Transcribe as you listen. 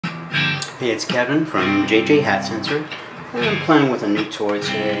Hey, it's Kevin from JJ Hat Sensor, and I'm playing with a new toy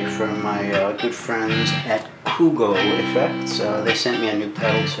today from my good friends at Kugo Effects. They sent me a new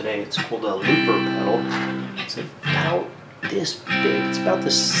pedal today. It's called a looper pedal. It's about this big. It's about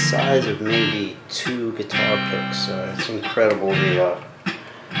the size of maybe 2 guitar picks. It's incredible the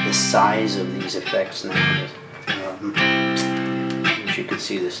size of these effects now. I wish you could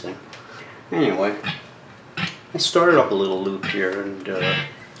see this thing. Anyway, I started up a little loop here and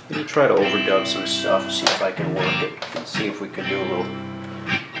I'm going to try to overdub some stuff, see if I can work it, and see if we can do a little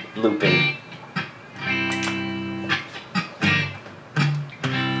looping.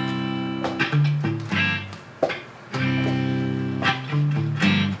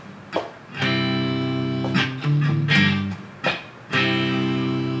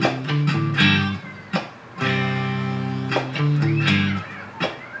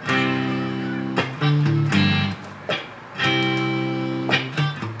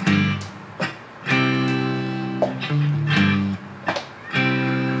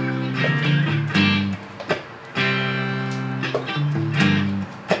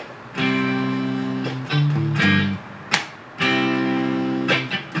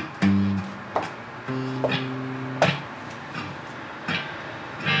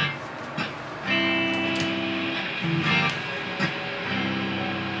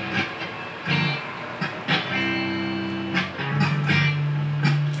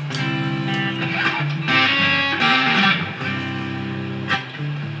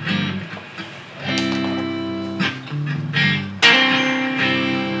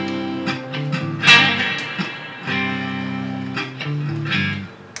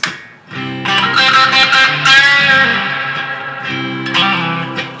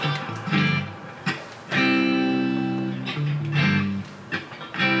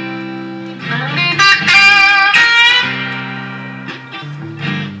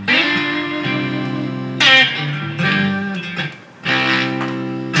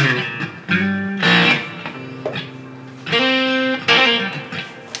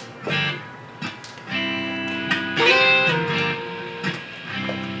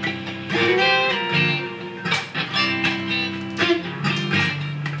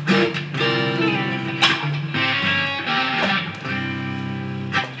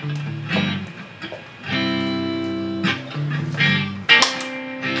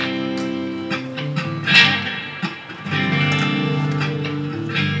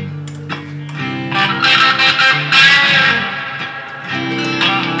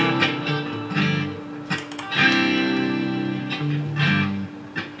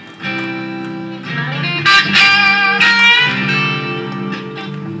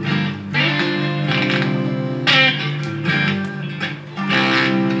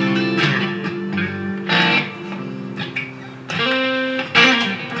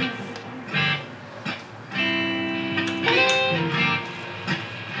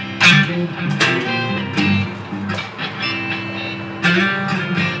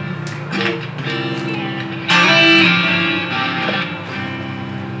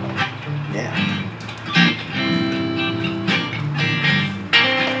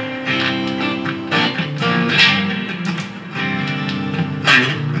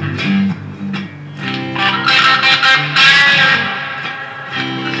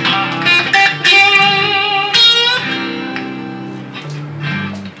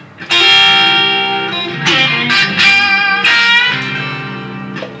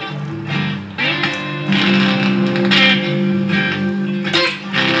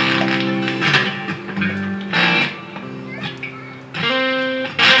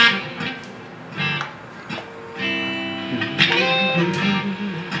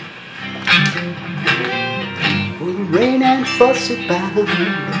 We'll rain and fuss about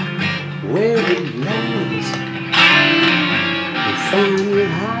where it lies. We'll finally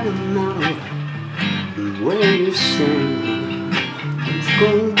hide them out and where you stand. It's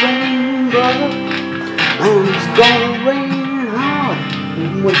gonna rain, brother, and it's gonna rain hard.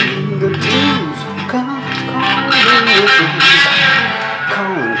 And when the blues comes calling,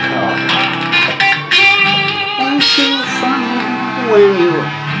 ain't too funny when you're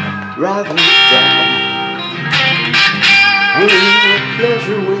rather down. Ain't no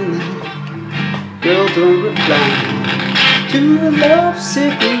pleasure when that girl don't reply to the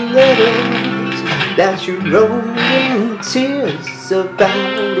lovesick letters that you wrote in tears about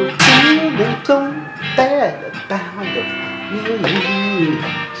a fool that told bad about her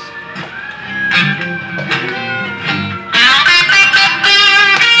years.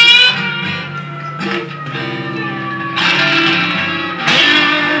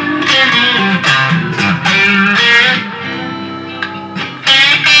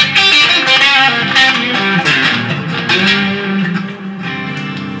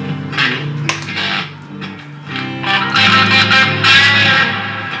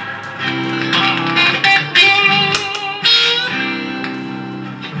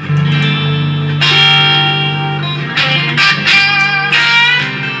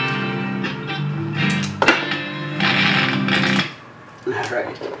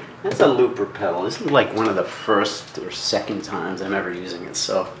 a looper pedal. This is like one of the first or second times I'm ever using it,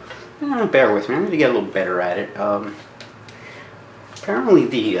 so bear with me. I'm going to get a little better at it. Apparently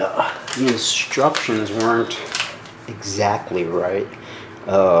the instructions weren't exactly right.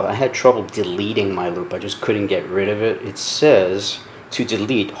 I had trouble deleting my loop. I just couldn't get rid of it. It says to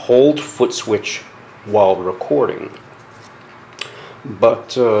delete, hold foot switch while recording.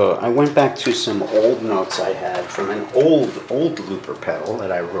 But I went back to some old notes I had from an old looper pedal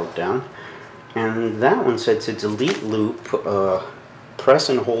that I wrote down, and that one said to delete loop, press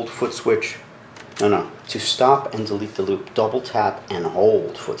and hold foot switch. No, to stop and delete the loop, double tap and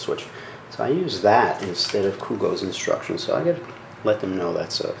hold foot switch. So I use that instead of Kugo's instructions. So I gotta let them know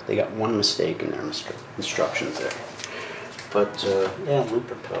that's they got one mistake in their instructions there. But yeah,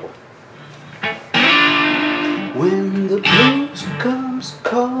 looper pedal. When the blues comes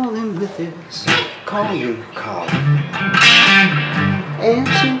calling with his calling. And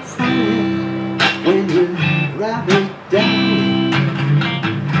so funny when you write it down.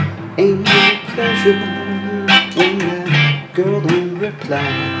 Ain't no pleasure when that girl don't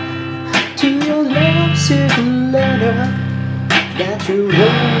reply to your love-sick letter that you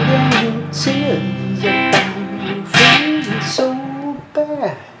wrote in tears about feeling so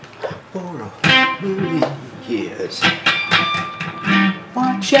bad for a million years.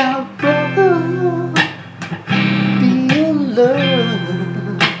 Watch out, brother, be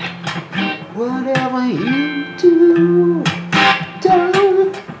alert. Whatever you do,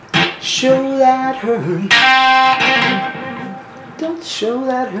 don't show that hurt. Don't show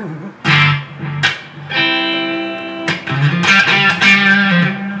that hurt.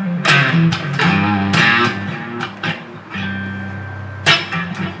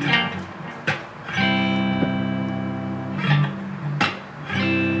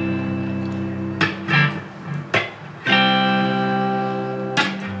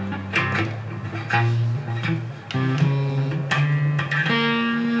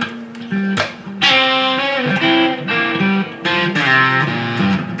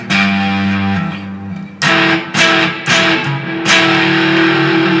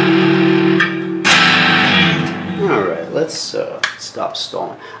 Let's stop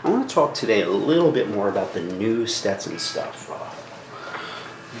stalling. I want to talk today a little bit more about the new Stetson stuff.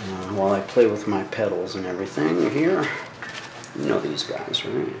 While I play with my pedals and everything here, you know these guys,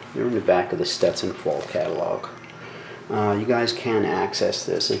 right? They're in the back of the Stetson fall catalog. You guys can access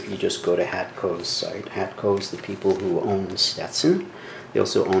this if you just go to Hatco's site. Hatco's the people who own Stetson. They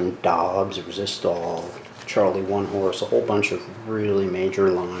also own Dobbs, Resistol, Charlie One Horse, a whole bunch of really major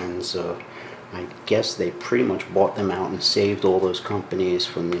lines. I guess they pretty much bought them out and saved all those companies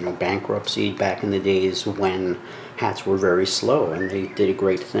from, bankruptcy back in the days when hats were very slow, and they did a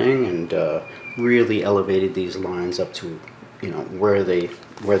great thing and really elevated these lines up to, where they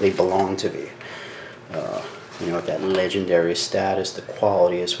belong to be. At that legendary status. The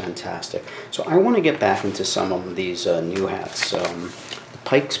quality is fantastic. So I want to get back into some of these new hats. The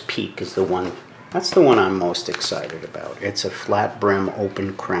Pike's Peak is the one. That's the one I'm most excited about. It's a flat brim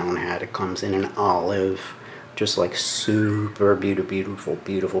open crown hat. It comes in an olive, just like super beautiful,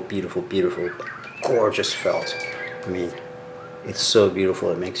 gorgeous felt. I mean, it's so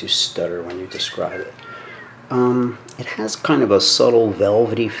beautiful it makes you stutter when you describe it. It has kind of a subtle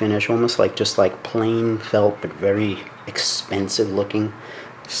velvety finish, almost like just like plain felt, but very expensive looking,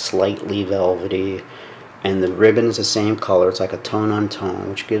 slightly velvety. And the ribbon is the same color. It's like a tone on tone,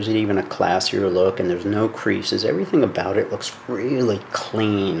 which gives it even a classier look. And there's no creases. Everything about it looks really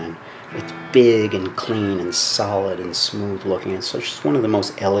clean, and it's big and clean and solid and smooth looking. It's just one of the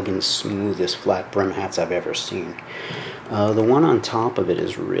most elegant, smoothest flat brim hats I've ever seen. The one on top of it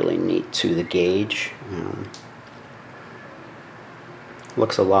is really neat too. The gauge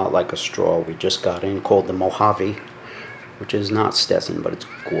looks a lot like a straw we just got in called the Mojave, which is not Stetson, but it's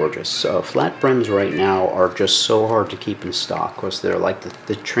gorgeous. Flat brims right now are just so hard to keep in stock because they're like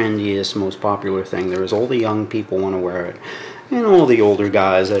the trendiest, most popular thing there is. All the young people want to wear it, and all the older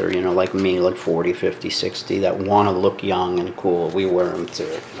guys that are, like me, like 40, 50, 60, that want to look young and cool, we wear them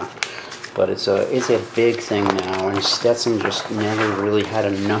too. But it's a big thing now, and Stetson just never really had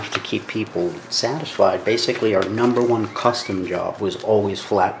enough to keep people satisfied. Basically, our #1 custom job was always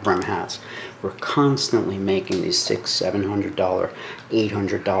flat brim hats. We're constantly making these $600, $700,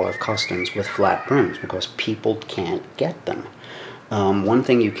 $800 customs with flat brims because people can't get them. One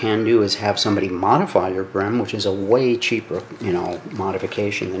thing you can do is have somebody modify your brim, which is a way cheaper, you know,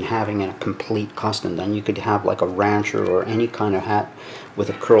 modification than having a complete custom. Then you could have like a rancher or any kind of hat with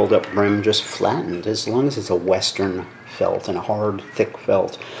a curled up brim just flattened. As long as it's a Western felt and a hard, thick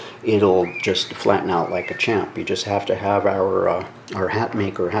felt, it'll just flatten out like a champ. You just have to have our hat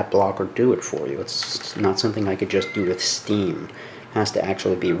maker, hat blocker do it for you. It's not something I could just do with steam. Has to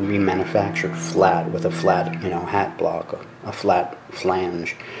actually be remanufactured flat with a flat, you know, hat block, a flat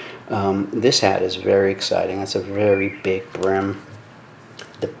flange. This hat is very exciting. That's a very big brim.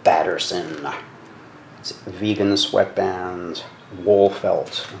 The Batterson. It's vegan sweatbands, wool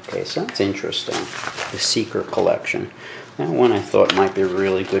felt. Okay, so that's interesting. The Seeker collection. That one I thought might be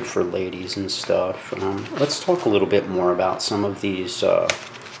really good for ladies and stuff. Let's talk a little bit more about some of these, the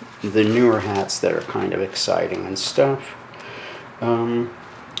newer hats that are kind of exciting and stuff.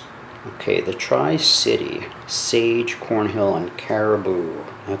 Okay, the Tri-City, Sage, Cornhill, and Caribou.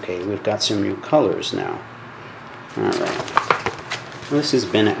 Okay, we've got some new colors now. Alright. This has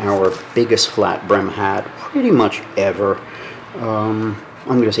been our biggest flat brim hat pretty much ever. I'm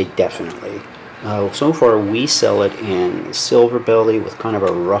going to say definitely. So far we sell it in silver belly with kind of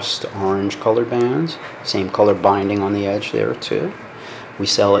a rust orange color bands. Same color binding on the edge there too. We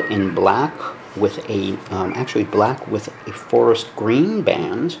sell it in black with a, actually black with a forest green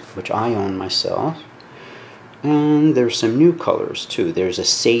band, which I own myself. And there's some new colors too. There's a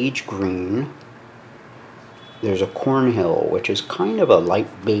sage green. There's a Cornhill, which is kind of a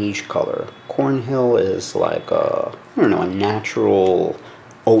light beige color. Cornhill is like a, I don't know, a natural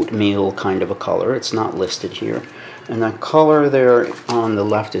oatmeal kind of a color. It's not listed here. And that color there on the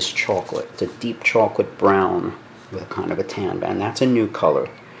left is chocolate. It's a deep chocolate brown with kind of a tan band. That's a new color.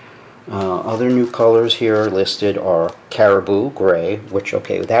 Other new colors here listed are Caribou Gray, which,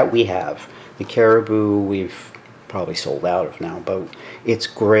 okay, that we have. The Caribou we've probably sold out of now, but it's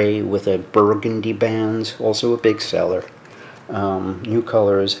gray with a burgundy band, also a big seller. New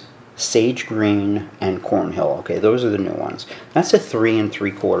colors, Sage Green and Cornhill. Okay, those are the new ones. That's a 3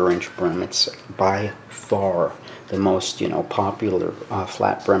 3/4 inch brim. It's by far the most, you know, popular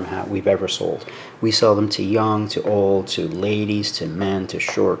flat brim hat we've ever sold. We sell them to young, to old, to ladies, to men, to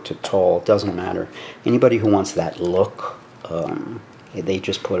short, to tall. It doesn't matter. Anybody who wants that look, they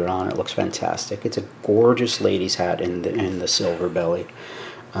just put it on. It looks fantastic. It's a gorgeous ladies hat in the silver belly.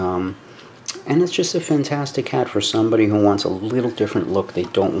 And it's just a fantastic hat for somebody who wants a little different look. They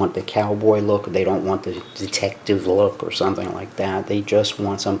don't want the cowboy look. They don't want the detective look or something like that. They just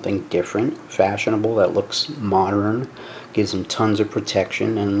want something different, fashionable, that looks modern, gives them tons of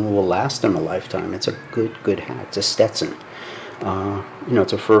protection, and will last them a lifetime. It's a good hat. It's a Stetson. You know,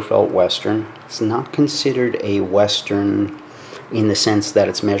 it's a fur felt Western. It's not considered a Western in the sense that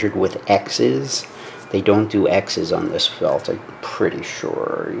it's measured with X's. They don't do X's on this felt, I'm pretty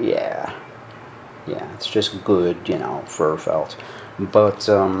sure. Yeah, it's just good, you know, fur felt. But,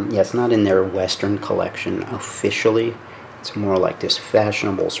 yeah, it's not in their Western collection officially. It's more like this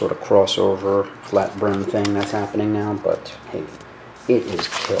fashionable sort of crossover flat brim thing that's happening now. But, hey, it is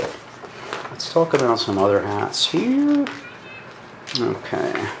killer. Let's talk about some other hats here.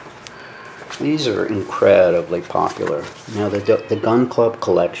 Okay. These are incredibly popular. Now, the Gun Club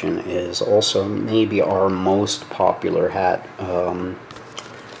collection is also maybe our most popular hat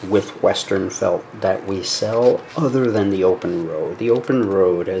with Western felt that we sell, other than the Open Road. The Open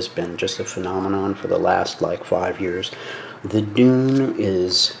Road has been just a phenomenon for the last, like, 5 years. The Dune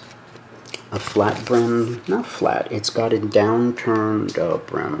is a flat brim, not flat, it's got a downturned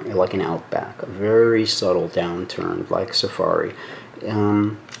brim, like an Outback, a very subtle downturned, like Safari.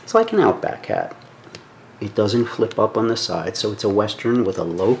 It's like an Outback hat. It doesn't flip up on the side, so it's a Western with a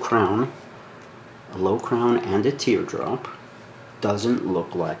low crown and a teardrop. Doesn't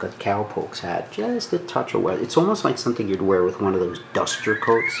look like a cowpoke's hat, just a touch of wet. It's almost like something you'd wear with one of those duster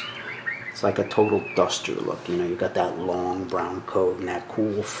coats. It's like a total duster look, you know, you got that long brown coat and that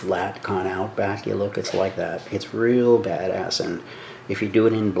cool flat kind of Outbacky look. It's like that. It's real badass, and if you do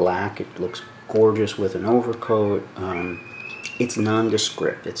it in black, it looks gorgeous with an overcoat. It's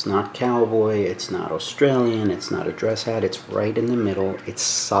nondescript. It's not cowboy, it's not Australian, it's not a dress hat. It's right in the middle. It's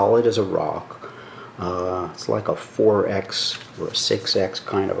solid as a rock. It's like a 4X or a 6X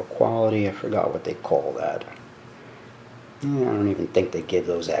kind of a quality. I forgot what they call that. Yeah, I don't even think they give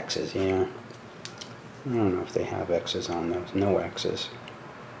those X's, yeah. I don't know if they have X's on those. No X's.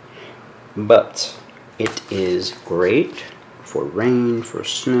 But it is great for rain, for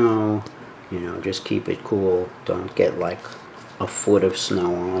snow. You know, just keep it cool. Don't get like a foot of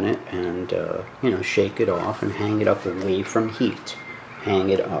snow on it, and you know, shake it off and hang it up away from heat. Hang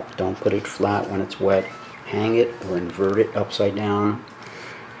it up. Don't put it flat when it's wet. hang it or invert it upside down.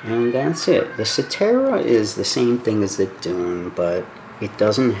 And that's it. The Cetera is the same thing as the Dune, but it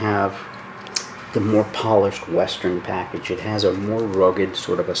doesn't have the more polished Western package. It has a more rugged,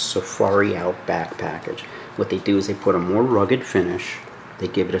 sort of a safari outback package. What they do is they put a more rugged finish. They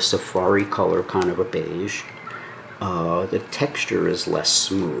give it a safari color, kind of a beige. The texture is less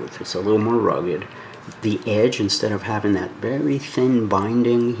smooth. It's a little more rugged. The edge, instead of having that very thin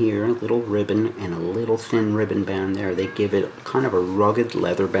binding here, a little ribbon and a little thin ribbon band there, they give it kind of a rugged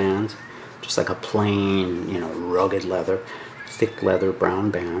leather band, just like a plain, you know, rugged leather, thick leather brown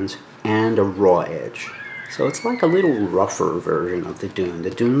bands, and a raw edge. So it's like a little rougher version of the Dune. The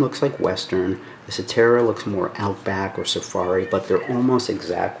Dune looks like Western. The Cetera looks more outback or safari, but they're almost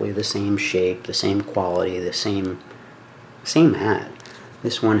exactly the same shape, the same quality, the same hat.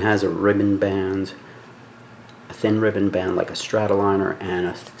 This one has a ribbon band, a thin ribbon band like a Stratoliner, and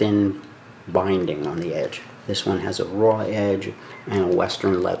a thin binding on the edge. This one has a raw edge and a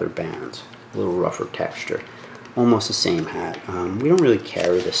Western leather band, a little rougher texture. Almost the same hat. We don't really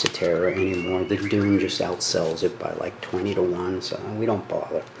carry the Cetera anymore. The Dune just outsells it by like 20 to 1, so we don't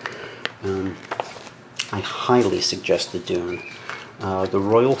bother. I highly suggest the Dune. The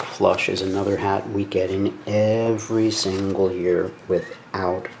Royal Flush is another hat we get in every single year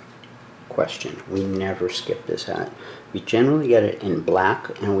without question. We never skip this hat. We generally get it in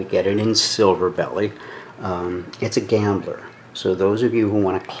black and we get it in silver belly. It's a gambler. So those of you who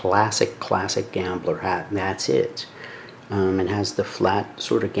want a classic gambler hat, that's it. It has the flat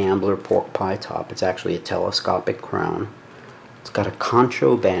sort of gambler pork pie top. It's actually a telescopic crown. It's got a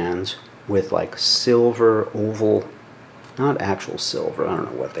concho band with like silver oval, not actual silver, I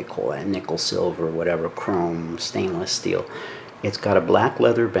don't know what they call that, nickel silver, whatever, chrome, stainless steel. It's got a black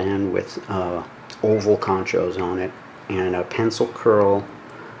leather band with oval conchos on it and a pencil curl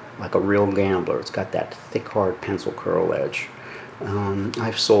like a real gambler. It's got that thick, hard pencil curl edge.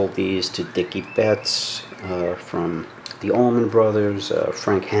 I've sold these to Dickie Betts from the Allman Brothers.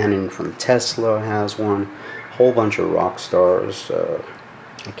 Frank Hannon from Tesla has one. A whole bunch of rock stars.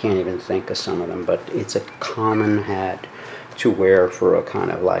 I can't even think of some of them, but it's a common hat to wear for a kind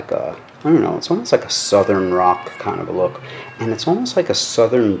of like a, I don't know, it's almost like a southern rock kind of a look. And it's almost like a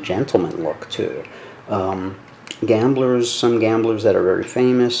southern gentleman look too. Gamblers, some gamblers that are very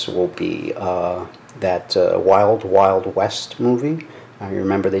famous will be that Wild Wild West movie. I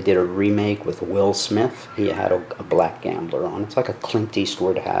remember they did a remake with Will Smith. He had a black gambler on. It's like a Clint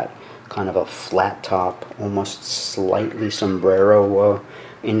Eastwood hat, kind of a flat top, almost slightly sombrero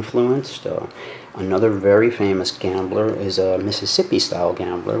influenced. Another very famous gambler is a Mississippi style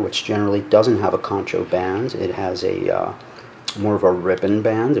gambler, which generally doesn't have a concho band. It has a more of a ribbon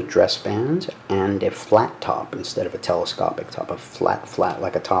band, a dress band, and a flat top instead of a telescopic top, a flat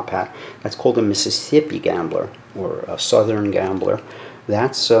like a top hat. That's called a Mississippi gambler, or a southern gambler.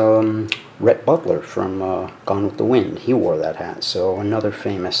 That's Rhett Butler from Gone with the Wind. He wore that hat, so another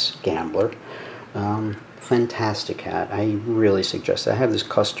famous gambler. Fantastic hat. I really suggest it. I have this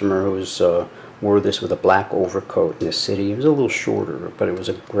customer who's wore this with a black overcoat in the city. It was a little shorter, but it was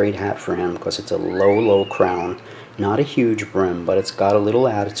a great hat for him because it's a low crown. Not a huge brim, but it's got a little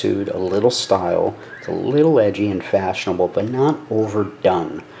attitude, a little style. It's a little edgy and fashionable, but not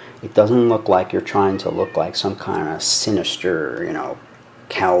overdone. It doesn't look like you're trying to look like some kind of sinister, you know,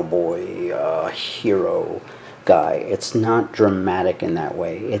 cowboy, hero guy. It's not dramatic in that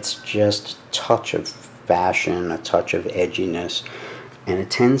way. It's just a touch of fashion, a touch of edginess, and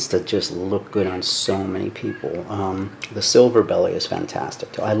it tends to just look good on so many people. The silver belly is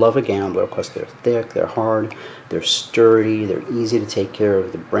fantastic. I love a gambler because they're thick, they're hard, they're sturdy, they're easy to take care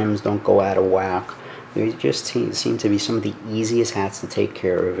of, the brims don't go out of whack. They just seem to be some of the easiest hats to take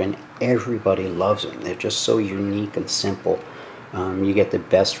care of, and everybody loves them. They're just so unique and simple. You get the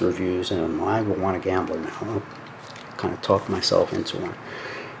best reviews, and I want a gambler now. I'll kind of talk myself into one.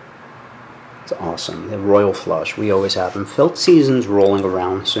 It's awesome. The Royal Flush, we always have them. Felt season's rolling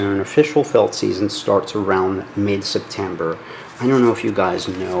around soon. Official felt season starts around mid-September. I don't know if you guys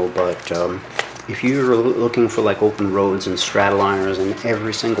know, but if you're looking for like open roads and Stratoliners, and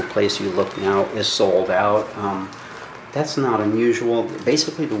every single place you look now is sold out, that's not unusual.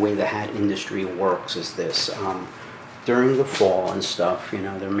 Basically, the way the hat industry works is this. During the fall and stuff, you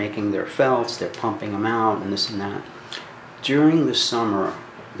know, they're making their felts, they're pumping them out, and this and that. During the summer,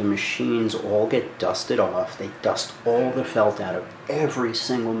 the machines all get dusted off. They dust all the felt out of every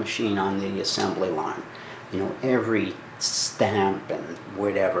single machine on the assembly line. You know, every stamp and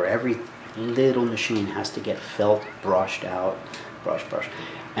whatever, every little machine has to get felt brushed out, brush.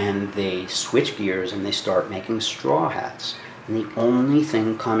 And they switch gears and they start making straw hats. And the only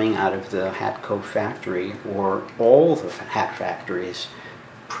thing coming out of the hat coat factory, or all the hat factories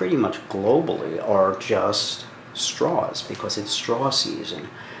pretty much globally, are just straws, because it's straw season.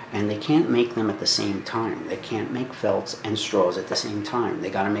 And they can't make them at the same time. They can't make felts and straws at the same time. They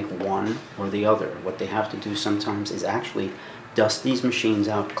got to make one or the other. What they have to do sometimes is actually dust these machines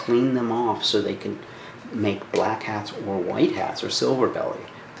out, clean them off, so they can make black hats or white hats or silver belly.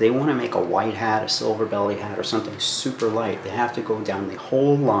 If they want to make a white hat, a silver belly hat, or something super light, they have to go down the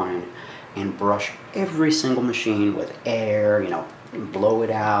whole line and brush every single machine with air, you know, and blow it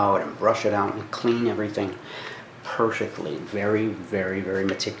out and brush it out and clean everything perfectly, very, very, very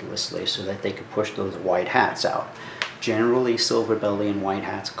meticulously, so that they could push those white hats out. Generally, silver belly and white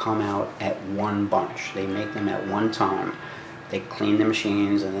hats come out at one bunch. They make them at one time. They clean the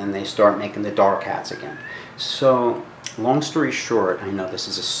machines, and then they start making the dark hats again. So, long story short, I know this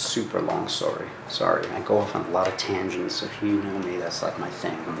is a super long story. Sorry, I go off on a lot of tangents. If you know me, that's like my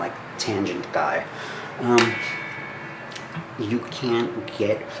thing. I'm like tangent guy. You can't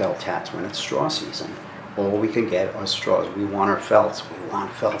get felt hats when it's straw season. All we can get are straws. We want our felts. We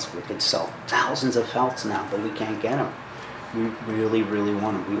want felts. We could sell thousands of felts now, but we can't get them. We really, really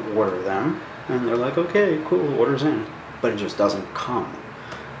want them. We order them, and they're like, okay, cool, order's in. But it just doesn't come.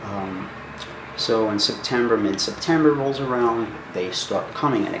 So in September, mid-September rolls around, they start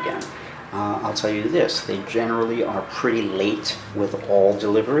coming in again. I'll tell you this, they generally are pretty late with all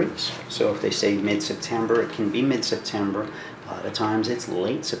deliveries. So if they say mid-September, it can be mid-September. A lot of times it's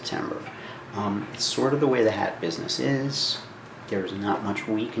late September. It's sort of the way the hat business is. There's not much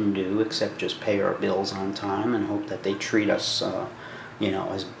we can do except just pay our bills on time and hope that they treat us, you know,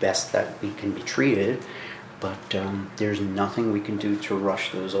 as best that we can be treated. But there's nothing we can do to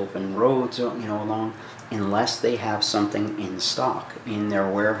rush those open roads, you know, along, unless they have something in stock in their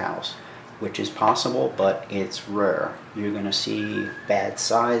warehouse, which is possible, but it's rare. You're going to see bad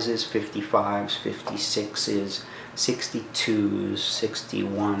sizes, 55s, 56s, 62s,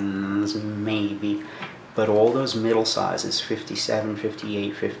 61s, maybe, but all those middle sizes, 57,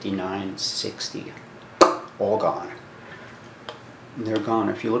 58, 59, 60, all gone. They're gone.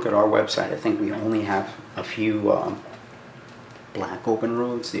 If you look at our website, I think we only have a few black open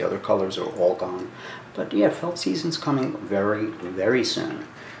roads. The other colors are all gone. But yeah, felt season's coming very, very soon.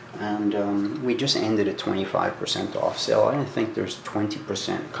 And we just ended a 25% off sale. I think there's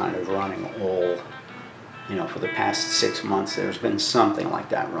 20% kind of running all, you know, for the past 6 months. There's been something like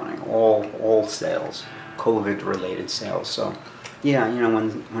that running, all sales, COVID-related sales. So yeah, you know,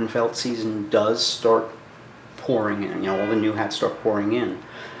 when felt season does start pouring in, you know, all the new hats start pouring in,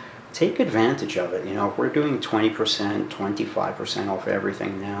 take advantage of it. You know, if we're doing 20%, 25% off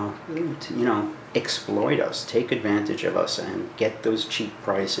everything now, you know, exploit us, take advantage of us, and get those cheap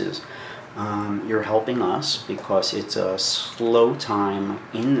prices. You're helping us, because it's a slow time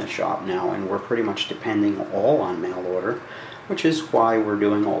in the shop now, and we're pretty much depending all on mail order, which is why we're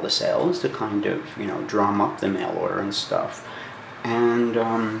doing all the sales, to kind of, you know, drum up the mail order and stuff. And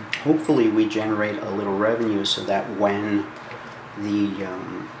hopefully we generate a little revenue, so that when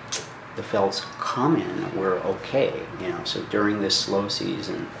the felts come in, we're okay. You know, so during this slow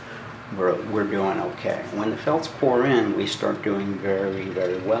season, we're doing okay. When the felts pour in, we start doing very,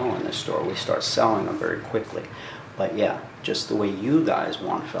 very well in the store. We start selling them very quickly. But yeah, just the way you guys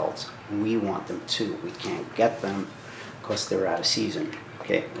want felts, we want them too. We can't get them because they're out of season.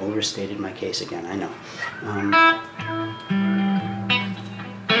 Okay, overstated my case again, I know.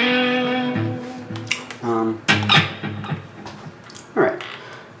 Alright,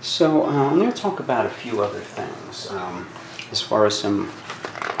 so I'm going to talk about a few other things as far as some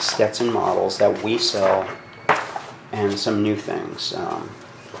Stetson models that we sell and some new things.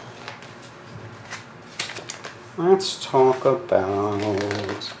 Let's talk about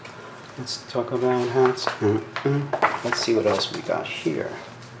hats. Let's see what else we got here.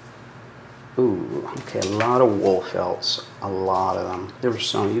 Ooh, okay, a lot of wool felts, a lot of them. There were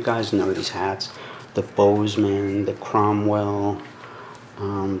some, you guys know these hats. The Bozeman, the Cromwell,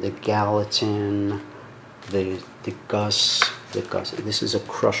 the Gallatin, the Gus. This is a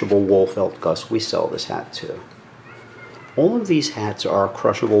crushable wool felt Gus. We sell this hat too. All of these hats are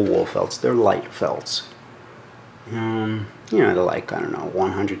crushable wool felts. They're light felts. You know, they're like, I don't know,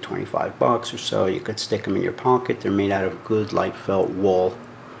 125 bucks or so. You could stick them in your pocket. They're made out of good light felt wool.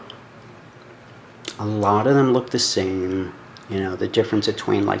 A lot of them look the same. You know, the difference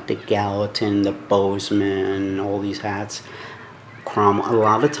between like the Gallatin, the Bozeman, all these hats. A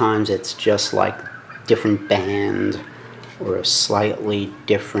lot of times it's just like different band or a slightly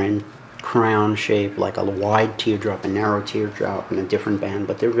different crown shape, like a wide teardrop, a narrow teardrop, and a different band,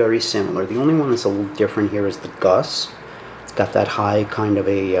 but they're very similar. The only one that's a little different here is the Gus. It's got that high kind of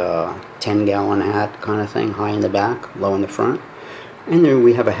a 10-gallon hat kind of thing, high in the back, low in the front. And then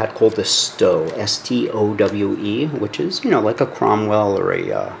we have a hat called the Stowe, S-T-O-W-E, which is, you know, like a Cromwell or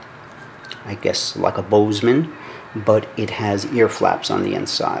a, I guess, like a Bozeman, but it has ear flaps on the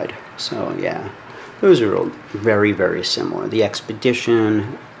inside. So, yeah, those are very, very similar. The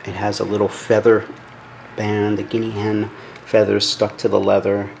Expedition, it has a little feather band, the guinea hen feathers stuck to the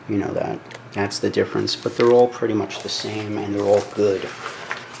leather, you know that. That's the difference, but they're all pretty much the same, and they're all good.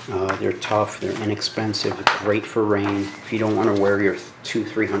 They're tough, they're inexpensive, great for rain. If you don't want to wear your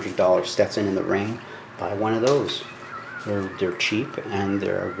 $200–300 Stetson in the rain, buy one of those. They're cheap and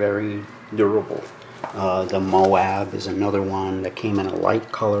they're very durable. The Moab is another one that came in a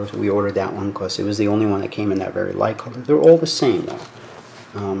light color. So we ordered that one because it was the only one that came in that very light color. They're all the same though.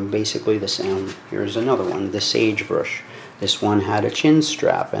 Basically the same. Here's another one, the Sagebrush. This one had a chin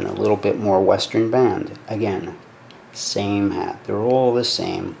strap and a little bit more western band. Again, same hat. They're all the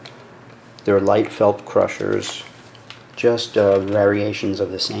same. They're light felt crushers, just variations of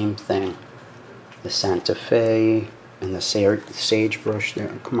the same thing. The Santa Fe and the Sagebrush.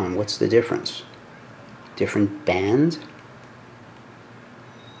 There. Come on, what's the difference? Different band.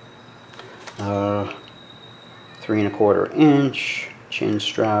 3¼ inch chin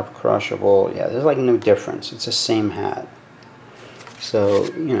strap, crushable. Yeah, there's like no difference. It's the same hat. So,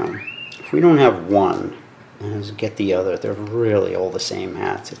 you know, if we don't have one, let's get the other. They're really all the same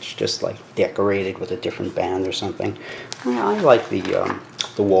hats. It's just like decorated with a different band or something. I like the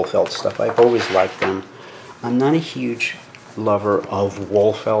wool felt stuff. I've always liked them. I'm not a huge lover of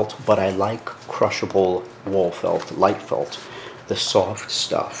wool felt, but I like crushable wool felt, light felt, the soft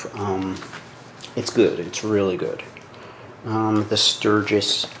stuff. It's good. It's really good. The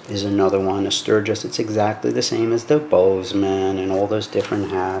Sturgis is another one. The Sturgis, it's exactly the same as the Bozeman and all those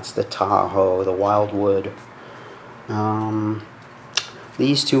different hats. The Tahoe, the Wildwood.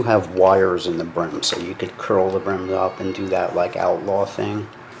 These two have wires in the brim, so you could curl the brim up and do that like outlaw thing.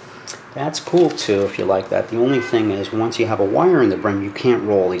 That's cool too if you like that. The only thing is, once you have a wire in the brim, you can't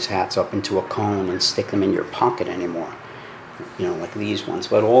roll these hats up into a cone and stick them in your pocket anymore. You know, like these ones.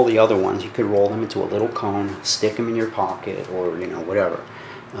 But all the other ones, you could roll them into a little cone, stick them in your pocket, or, you know, whatever.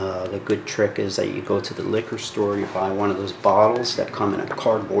 The good trick is that you go to the liquor store, you buy one of those bottles that come in a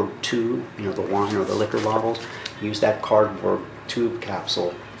cardboard tube, you know, the wine or the liquor bottles. Use that cardboard tube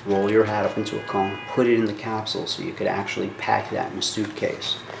capsule, roll your hat up into a cone, put it in the capsule so you could actually pack that in a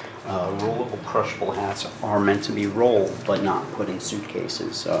suitcase. Rollable, crushable hats are meant to be rolled, but not put in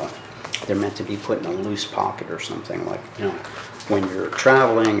suitcases. They're meant to be put in a loose pocket or something, like, you know, when you're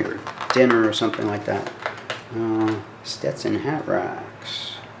traveling or dinner or something like that. Stetson hat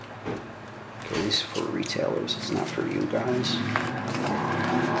racks. Okay, these are for retailers. It's not for you guys.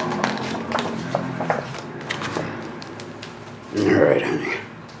 All right, honey.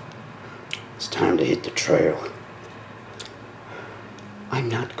 It's time to hit the trail. I'm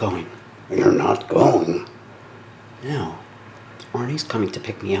not going. You're not going? No. Arnie's coming to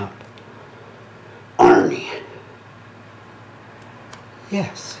pick me up. Arnie?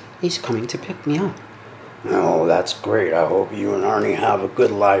 Yes, he's coming to pick me up. Oh, that's great. I hope you and Arnie have a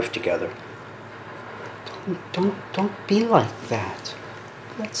good life together. Don't be like that.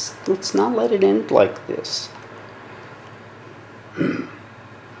 Let's not let it end like this.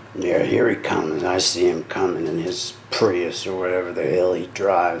 Yeah, here he comes. I see him coming in his Prius or whatever the hell he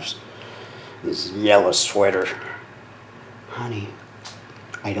drives. His yellow sweater. Honey,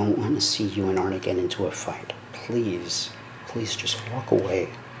 I don't want to see you and Arnie get into a fight. Please, please just walk away.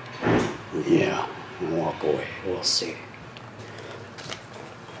 Yeah, walk away. We'll see.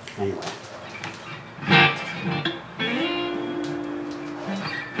 Anyway.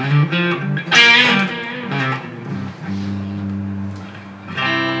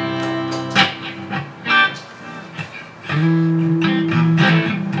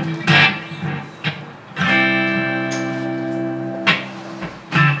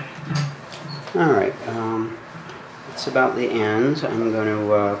 Alright, it's about the end. I'm going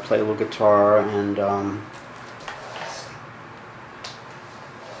to play a little guitar and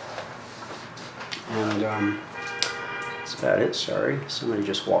that's about it. Sorry, somebody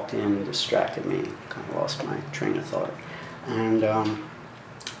just walked in and distracted me. Kind of lost my train of thought. And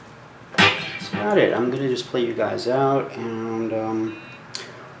that's about it. I'm going to just play you guys out, and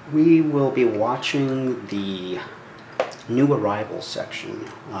we will be watching the new arrivals section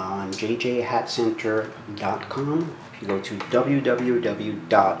on jjhatcenter.com. If you go to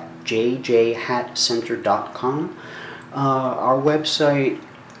www.jjhatcenter.com, our website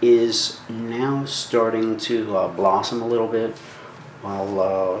is now starting to blossom a little bit.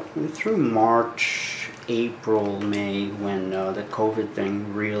 While through March, April, May, when the COVID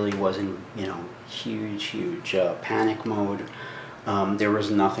thing really was in, huge panic mode. There was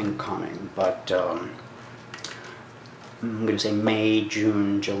nothing coming, but I'm going to say May,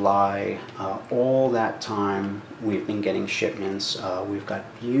 June, July, all that time we've been getting shipments. We've got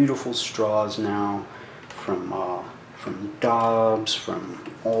beautiful straws now from Dobbs, from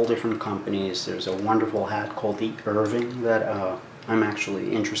all different companies. There's a wonderful hat called the Irving that I'm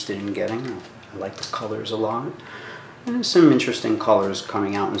actually interested in getting. I like the colors a lot. And there's some interesting colors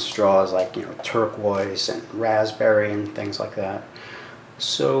coming out in straws, like turquoise and raspberry and things like that.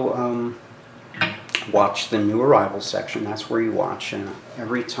 So watch the new arrivals section. That's where you watch, and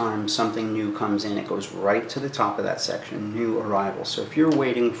every time something new comes in, it goes right to the top of that section, new arrivals. So if you're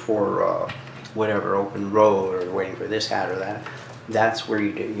waiting for whatever, open road, or waiting for this hat or that, that's where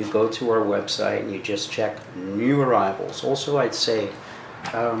you do. You go to our website and you just check new arrivals. Also, I'd say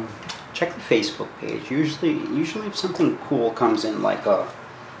check the Facebook page. Usually if something cool comes in, like a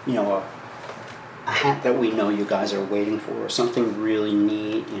hat that we know you guys are waiting for, or something really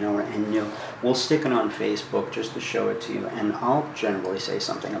neat, and new, we'll stick it on Facebook just to show it to you, and I'll generally say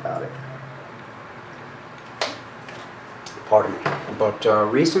something about it. Pardon me. But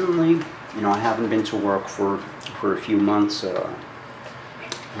recently, I haven't been to work for a few months.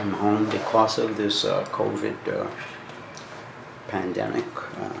 I'm home because of this COVID pandemic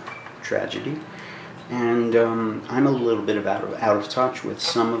tragedy, and I'm a little bit out of touch with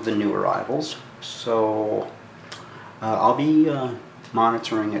some of the new arrivals. So I'll be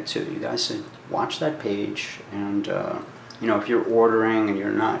monitoring it too. You guys should watch that page, and if you're ordering and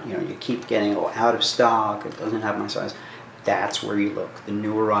you're not, you keep getting out of stock, it doesn't have my size, that's where you look. The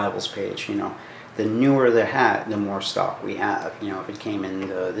new arrivals page. The newer the hat, the more stock we have. If it came in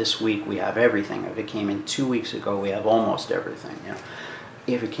this week, we have everything. If it came in 2 weeks ago, we have almost everything.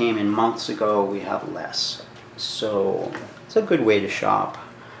 If it came in months ago, we have less. So it's a good way to shop.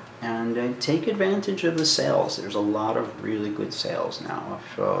 And take advantage of the sales. There's a lot of really good sales now.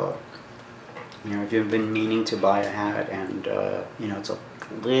 If you've been meaning to buy a hat, and it's a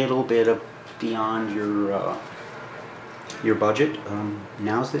little bit beyond your budget,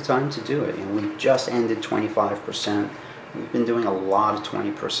 now's the time to do it. We just ended 25%. We've been doing a lot of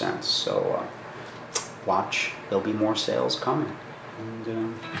 20%. So watch. There'll be more sales coming.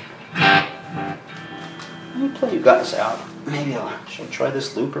 And let me play you guys out. Maybe I should try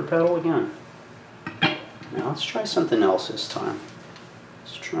this looper pedal again. Now let's try something else this time.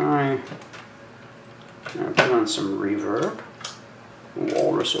 Let's try, put on some reverb.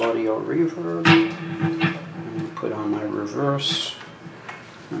 Walrus Audio reverb. And put on my reverse.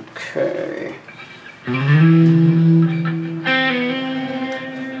 Okay.